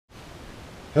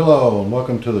Hello and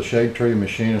welcome to the Shade Tree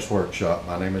Machinist Workshop.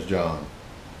 My name is John.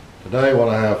 Today what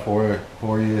I have for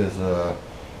you is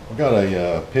I've got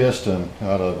a piston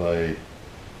out of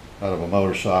a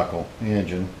motorcycle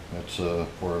engine. It's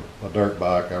for a dirt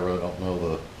bike. I really don't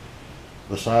know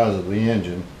the size of the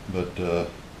engine, but a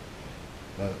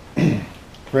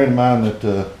friend of mine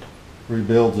that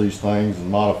rebuilds these things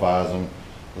and modifies them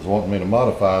is wanting me to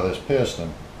modify this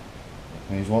piston.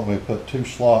 He's wanting me to put two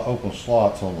open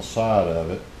slots on the side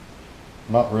of it.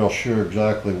 I'm not real sure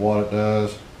exactly what it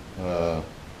does.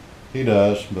 He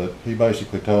does, but he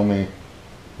basically told me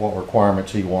what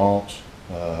requirements he wants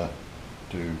to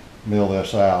mill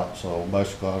this out. So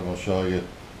basically I'm going to show you.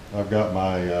 I've got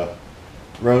my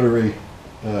rotary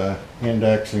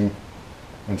indexer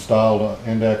installed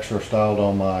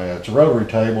on my, it's a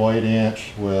rotary table,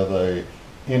 8-inch, with a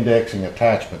indexing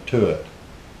attachment to it.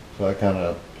 So that kind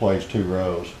of plays two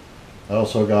rows. I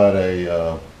also got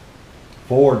a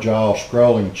 4-jaw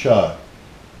scrolling chuck,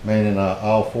 meaning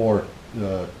all 4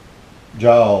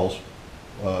 jaws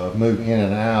move in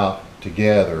and out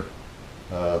together.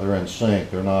 They're in sync.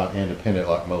 They're not independent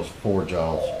like most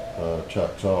 4-jaw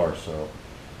chucks are. So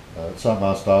it's something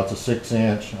I installed. It's a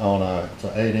 6-inch on it's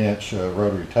an 8-inch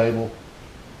rotary table,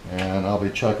 and I'll be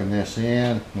chucking this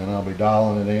in, and I'll be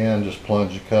dialing it in, just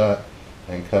plunge cut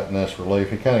and cutting this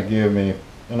relief. He kind of gave me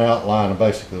an outline of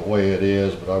basically the way it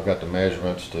is, but I've got the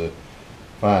measurements to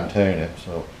fine tune it.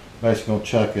 So basically going to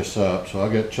chuck this up. So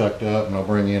I'll get chucked up and I'll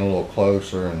bring you in a little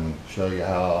closer and show you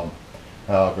how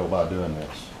I go about doing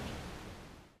this.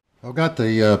 I've got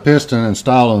the piston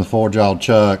installed in the 4-jaw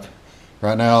chuck.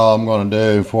 Right now all I'm going to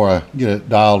do before I get it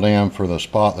dialed in for the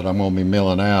spot that I'm going to be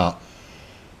milling out,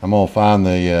 I'm going to find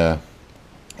the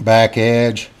back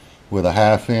edge with a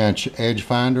 1/2-inch edge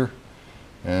finder.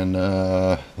 And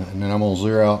then I'm going to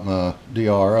zero out my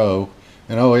DRO.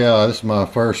 And oh yeah, this is my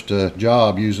first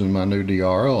job using my new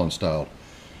DRO installed.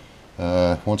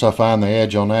 Once I find the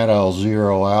edge on that, I'll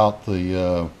zero out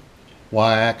the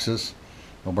y-axis.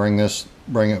 I'll bring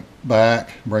it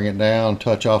back, bring it down,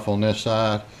 touch off on this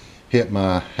side, hit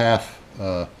my half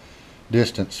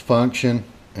distance function,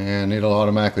 and it'll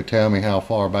automatically tell me how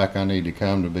far back I need to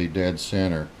come to be dead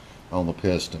center on the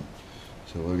piston.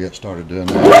 So we'll get started doing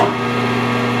that.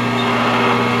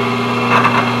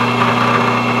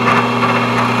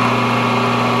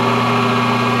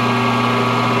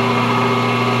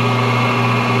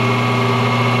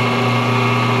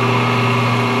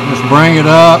 Just bring it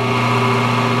up,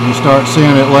 and you start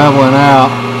seeing it leveling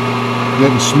out,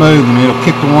 getting smooth, and it'll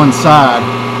kick to one side.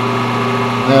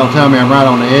 That'll tell me I'm right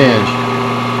on the edge.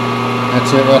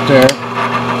 That's it right there.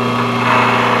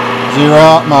 Zero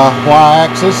out my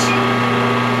y-axis.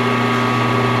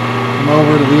 Come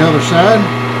over to the other side.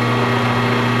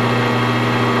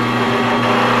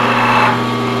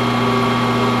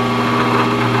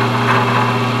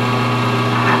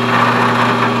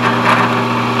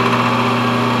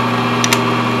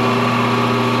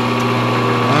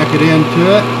 Back it into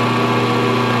it.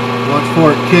 Watch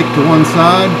for it kick to one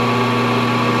side.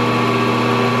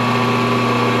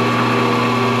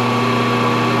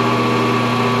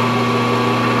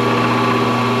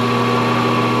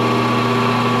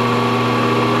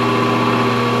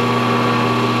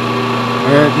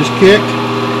 There, it just kicked.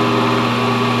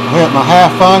 I hit my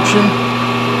half function.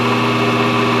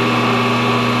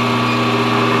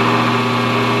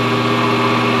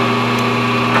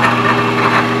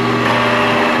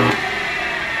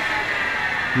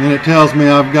 And then it tells me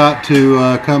I've got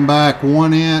to come back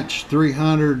 1 inch,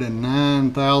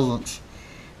 309 thousandths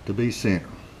to be center.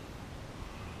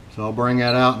 So I'll bring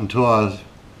that out until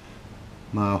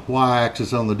my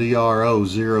y-axis on the DRO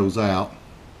zeroes out.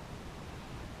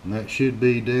 And that should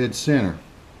be dead center.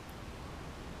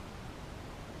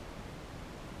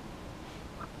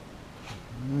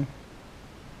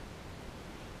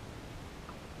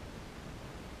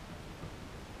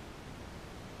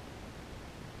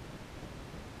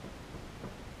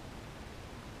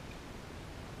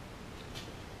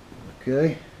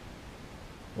 Okay,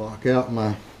 lock out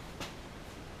my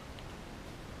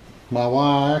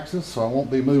y-axis so I won't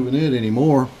be moving it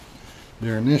anymore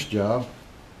during this job.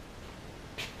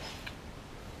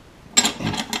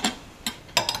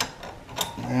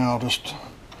 Now I'll just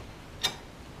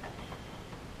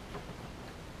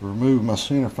remove my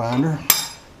center finder,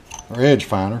 or edge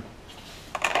finder.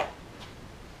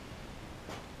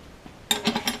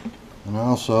 And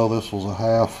also this was a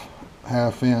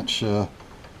half inch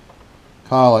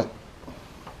collet,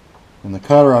 and the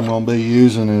cutter I'm going to be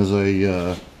using is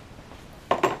a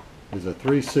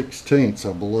 3/16,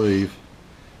 I believe,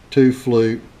 2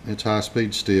 flute. It's high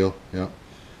speed steel. Yep,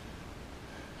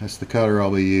 that's the cutter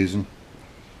I'll be using.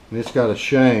 and it's got a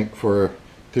shank for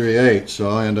 3/8, so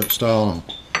I'll end up installing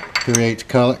 3/8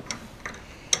 collet.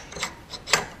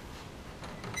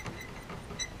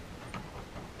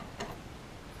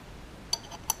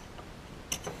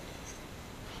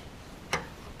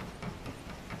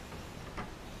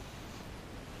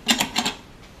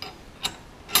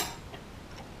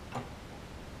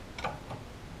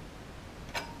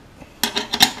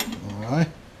 Alright.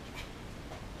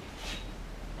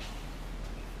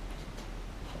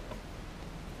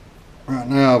 Right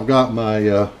now I've got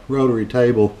my rotary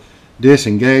table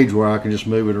disengaged where I can just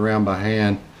move it around by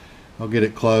hand. I'll get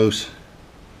it close.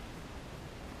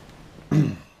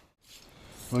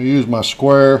 I'll use my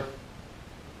square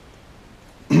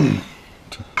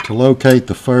to locate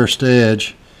the first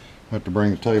edge. I have to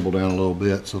bring the table down a little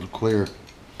bit so it'll clear.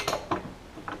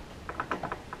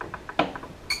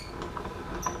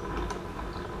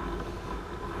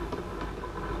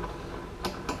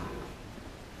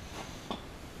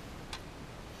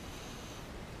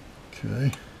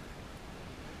 Okay.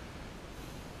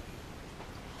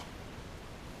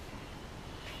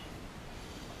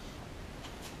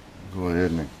 Go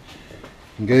ahead and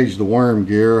engage the worm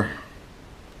gear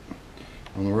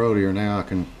on the rotary. Now I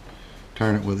can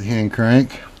turn it with a hand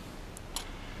crank.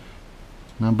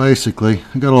 Now basically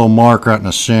I got a little mark right in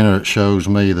the center that shows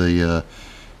me the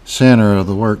center of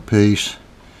the workpiece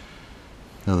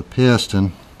of the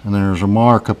piston, and there's a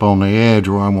mark up on the edge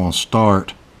where I'm going to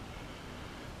start.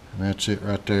 And that's it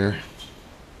right there.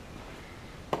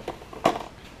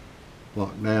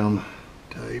 Lock down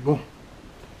the table.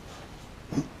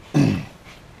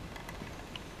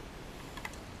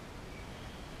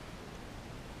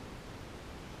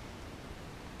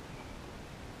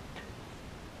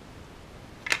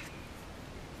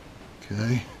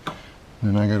 Okay.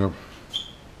 Then I gotta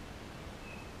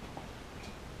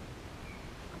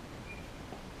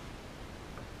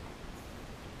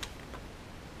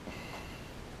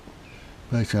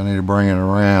basically I need to bring it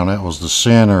around. That was the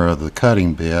center of the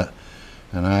cutting bit,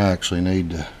 and I actually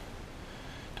need to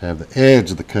have the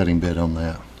edge of the cutting bit on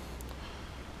that.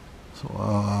 So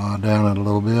down it a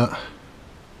little bit.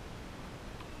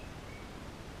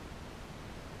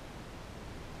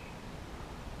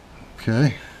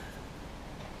 Okay.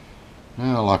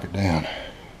 Now I'll lock it down.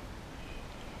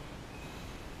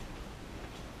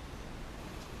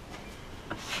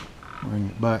 Bring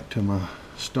it back to my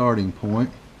starting point.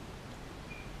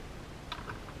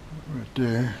 Right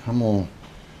there. I'm going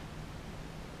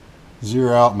to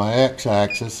zero out my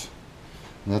x-axis,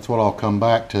 and that's what I'll come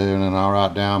back to, and then I'll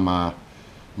write down my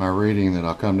reading that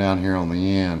I'll come down here on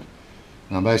the end.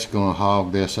 And I'm basically going to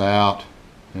hog this out,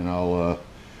 and I'll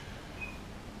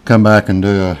come back and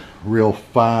do a real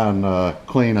fine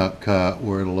cleanup cut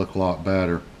where it'll look a lot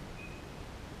better.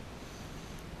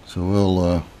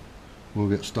 So we'll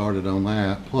get started on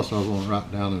that. Plus I was going to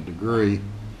write down a degree,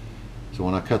 so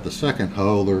when I cut the second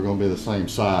hole they're going to be the same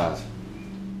size.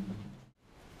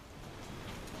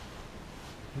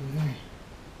 Okay.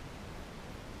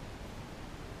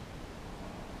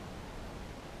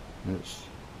 It's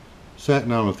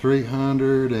setting on a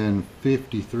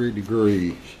 353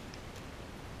 degrees.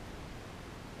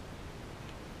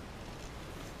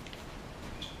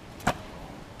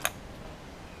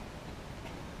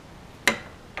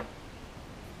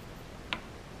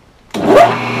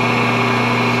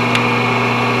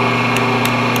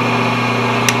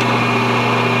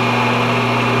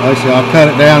 Basically, I'll cut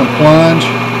it down and plunge,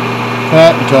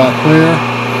 cut until I clear.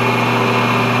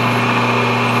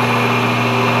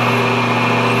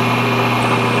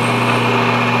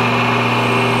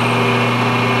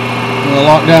 And I'll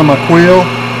lock down my quill.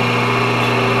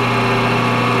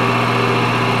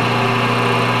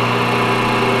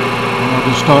 And I'll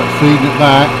just start feeding it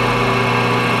back.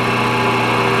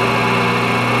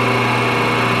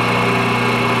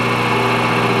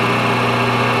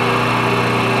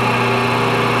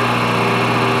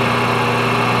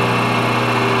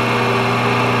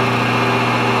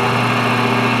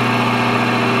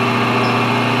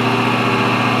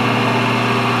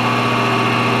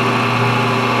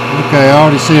 Okay, I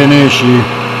already see an issue.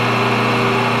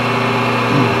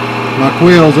 My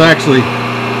quills actually,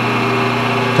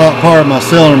 top part of my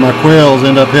cylinder, my quills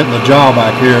end up hitting the jaw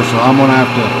back here, so I'm going to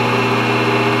have to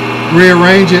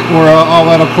rearrange it where all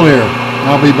that'll clear.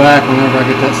 I'll be back whenever I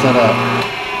get that set up.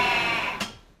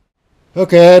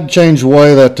 Okay, I had to change the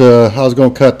way that I was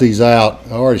going to cut these out.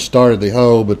 I already started the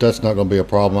hole, but that's not going to be a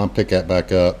problem. I'll pick that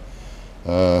back up.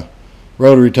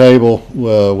 Rotary table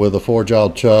with a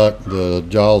 4-jawed chuck. The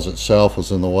jaws itself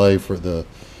was in the way for the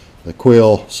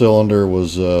quill cylinder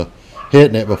was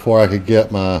hitting it before I could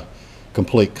get my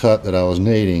complete cut that I was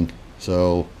needing.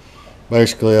 So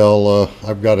basically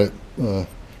I've got it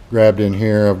grabbed in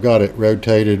here. I've got it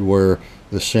rotated where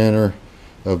the center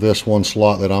of this one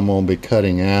slot that I'm going to be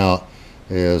cutting out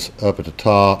is up at the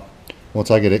top.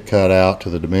 Once I get it cut out to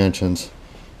the dimensions,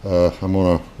 I'm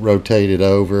going to rotate it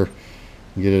over,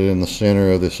 get it in the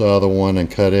center of this other one, and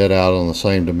cut it out on the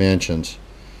same dimensions.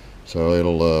 So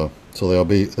it'll they'll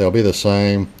be the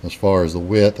same as far as the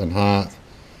width and height,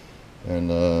 and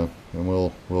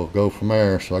we'll go from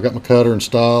there. So I got my cutter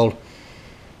installed,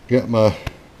 got my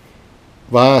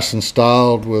vise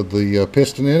installed with the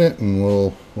piston in it, and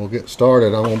we'll get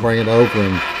started. I'm gonna bring it over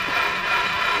and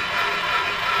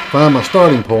find my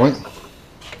starting point.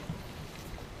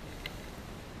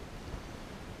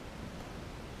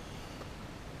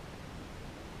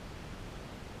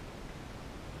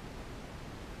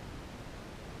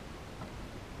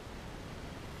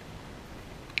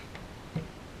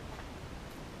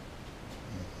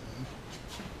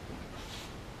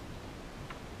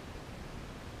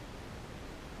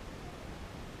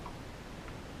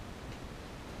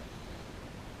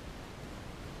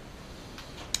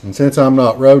 And since I'm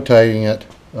not rotating it,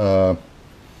 now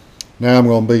I'm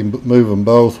going to be moving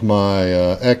both my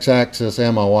x-axis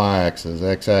and my y-axis.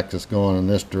 X-axis going in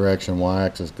this direction,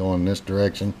 y-axis going in this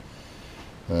direction.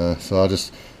 So I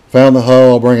just found the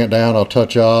hole, I'll bring it down, I'll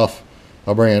touch off,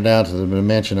 I'll bring it down to the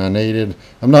dimension I needed.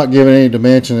 I'm not giving any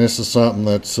dimension. This is something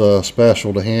that's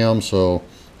special to him, so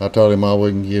I told him I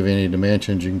wouldn't give any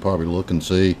dimensions. You can probably look and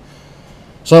see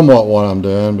somewhat what I'm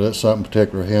doing, but it's something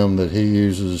particular to him that he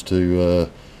uses to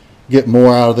get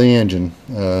more out of the engine.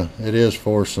 It is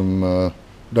for some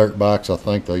dirt bikes. I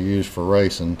think they use for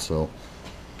racing, so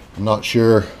I'm not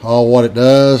sure all what it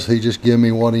does. He just gave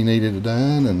me what he needed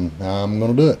done, and I'm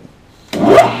going to do it.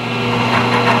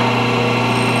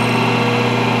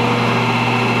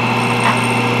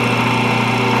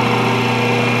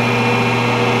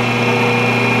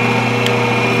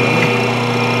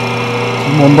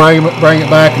 I'm going to bring it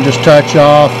back and just touch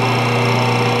off.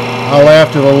 I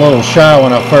left it a little shy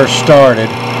when I first started.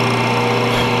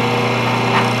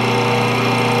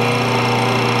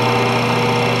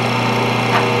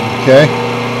 Okay,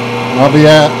 I'll be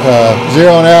at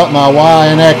zeroing out my Y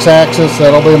and X axis.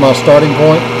 That'll be my starting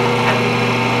point.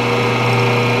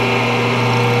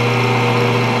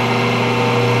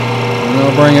 And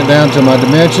I'll bring it down to my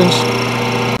dimensions.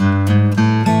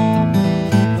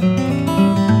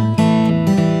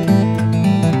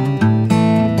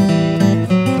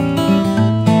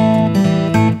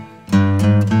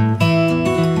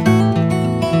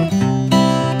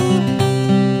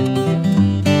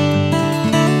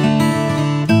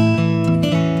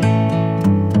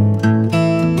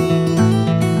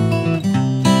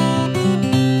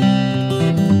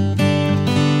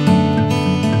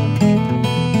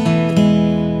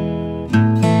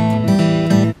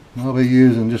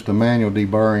 Using just a manual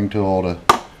deburring tool to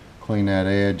clean that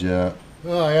edge up.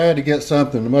 Well, I had to get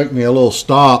something to make me a little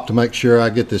stop to make sure I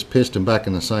get this piston back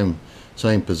in the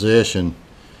same position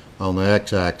on the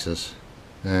x-axis.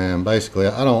 And basically,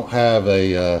 I don't have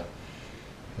a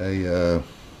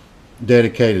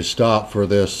dedicated stop for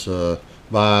this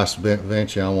vise.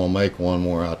 Eventually, I want to make one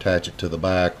where I attach it to the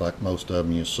back, like most of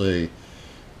them you see,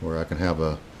 where I can have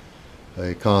a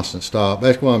constant stop.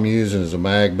 Basically, what I'm using is a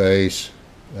mag base.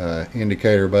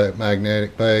 Indicator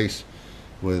magnetic base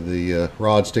with the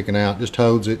rod sticking out. Just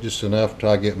holds it just enough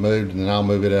until I get moved, and then I'll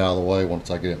move it out of the way once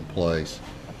I get it in place.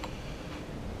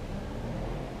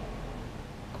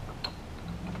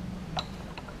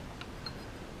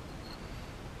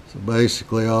 So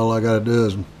basically all I got to do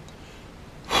is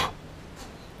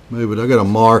move it. I got a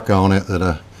mark on it that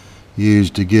I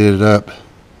used to get it up.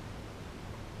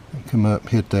 Come up,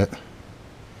 hit that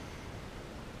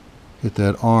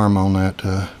arm on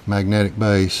that magnetic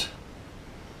base.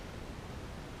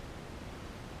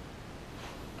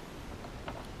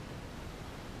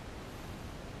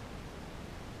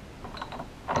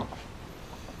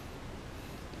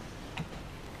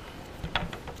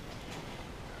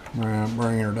 I'm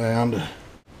bringing her down to,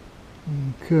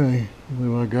 okay, I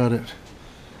believe I got it at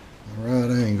the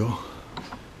right angle.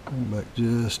 Go back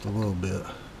just a little bit.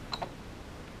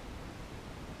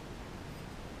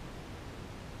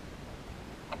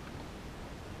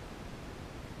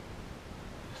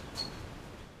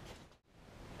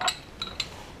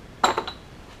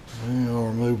 I'll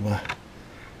remove my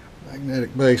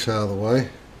magnetic base out of the way.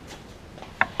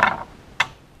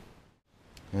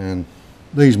 And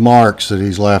these marks that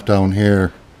he's left on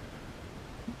here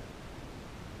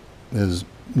is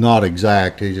not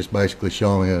exact. He's just basically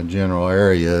showing me a general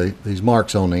area. These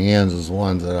marks on the ends is the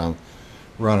ones that I'm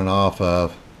running off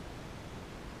of.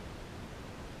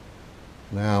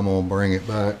 Now I'm going to bring it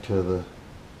back to the,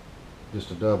 just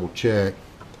to double check,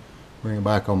 bring it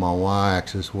back on my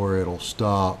y-axis where it'll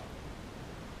stop.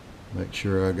 Make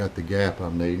sure I got the gap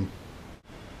I'm needing.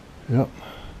 Yep,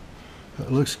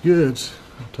 that looks good. So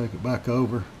I'll take it back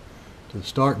over to the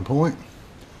starting point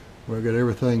where I got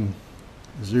everything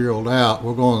zeroed out.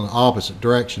 We're going in the opposite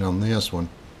direction on this one,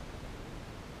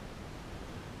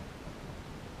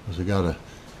 because I got to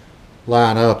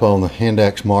line up on the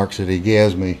index marks that he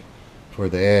gives me for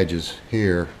the edges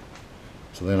here.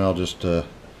 So then I'll just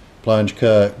plunge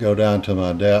cut, go down to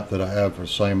my depth that I have for the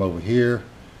same over here,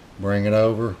 bring it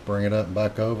over, bring it up and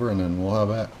back over, and then we'll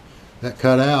have that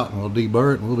cut out, and we'll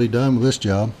deburr it and we'll be done with this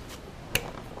job.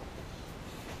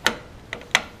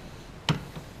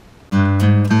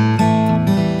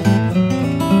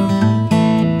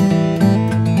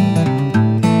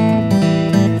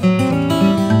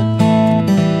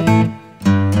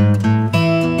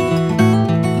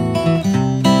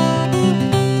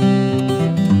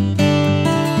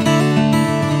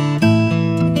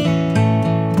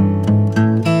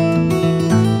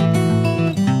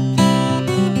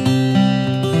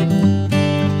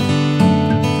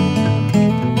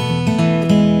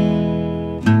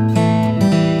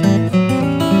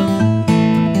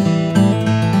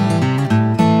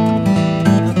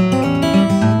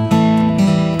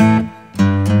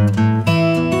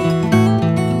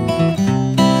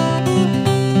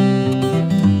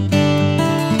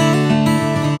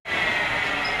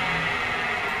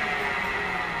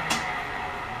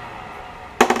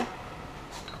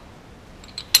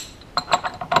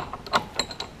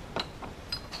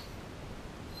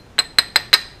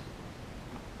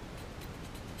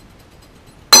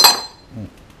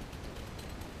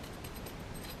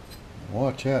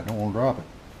 Watch out, don't want to drop it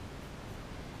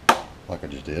like I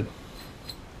just did.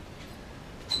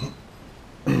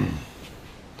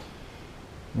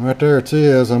 Right there it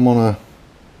is. I'm going to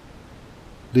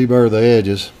deburr the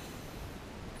edges.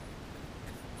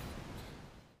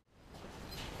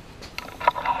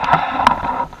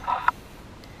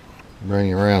 Bring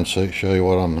you around so show you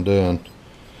what I'm doing.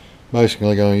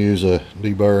 Basically going to use a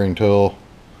deburring tool.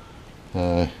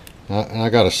 I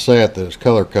got a set that's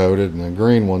color coded, and the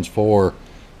green one's for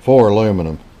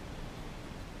aluminum.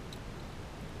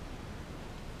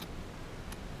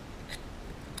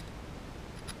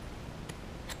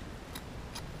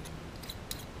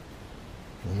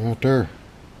 Right there.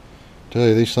 Tell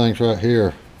you, these things right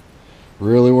here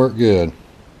really work good.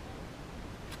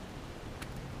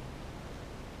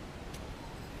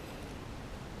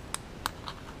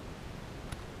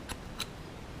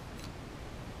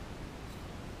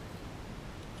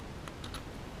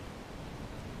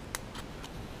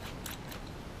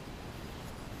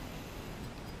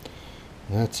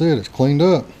 That's it, it's cleaned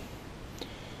up.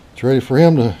 It's ready for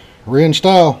him to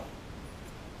reinstall.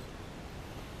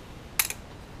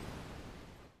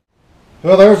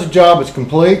 Well, there's the job. It's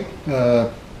complete.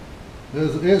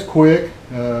 It's quick.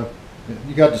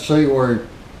 You got to see where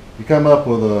you come up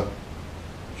with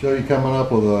coming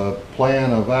up with a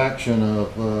plan of action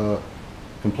of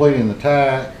completing the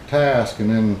task, and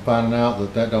then finding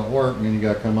out that don't work, and then you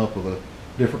got to come up with a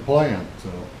different plan. So,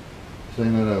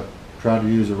 seeing that I tried to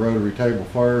use a rotary table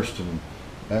first, and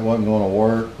that wasn't going to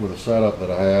work with the setup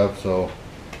that I have, so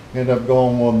ended up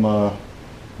going with my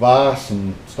vise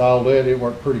and installed it. It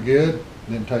worked pretty good.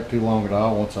 Didn't take too long at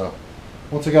all once I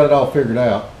got it all figured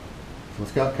out. So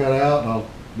it's got cut out, and I'll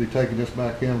be taking this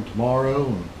back in tomorrow,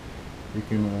 and we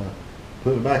can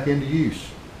put it back into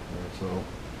use. So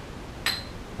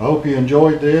I hope you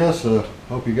enjoyed this.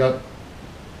 Hope you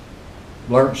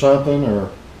learned something,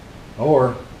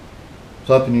 or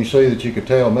something you see that you could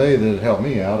tell me that helped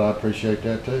me out. I appreciate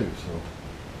that too. So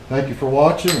thank you for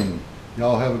watching, and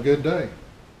y'all have a good day.